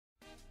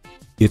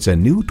It's a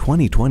new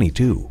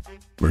 2022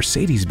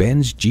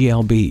 Mercedes-Benz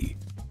GLB.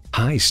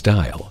 High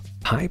style,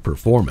 high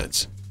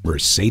performance,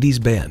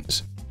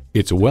 Mercedes-Benz.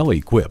 It's well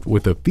equipped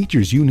with the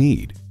features you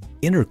need.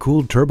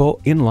 Intercooled turbo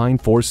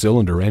inline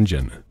 4-cylinder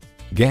engine,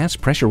 gas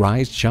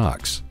pressurized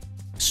shocks,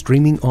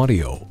 streaming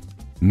audio,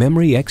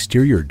 memory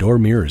exterior door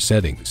mirror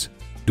settings,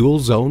 dual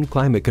zone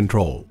climate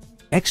control,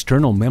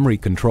 external memory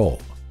control,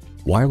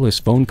 wireless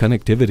phone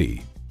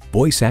connectivity,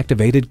 voice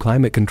activated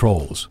climate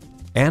controls,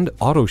 and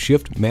auto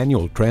shift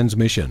manual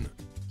transmission.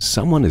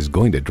 Someone is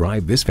going to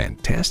drive this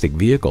fantastic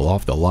vehicle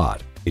off the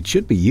lot. It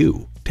should be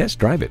you. Test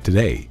drive it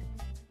today.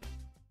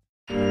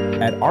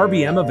 At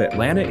RBM of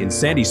Atlanta in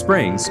Sandy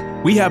Springs,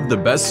 we have the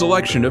best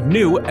selection of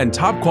new and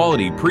top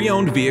quality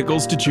pre-owned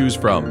vehicles to choose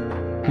from.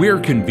 We are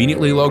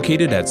conveniently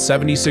located at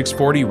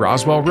 7640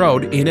 Roswell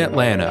Road in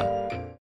Atlanta.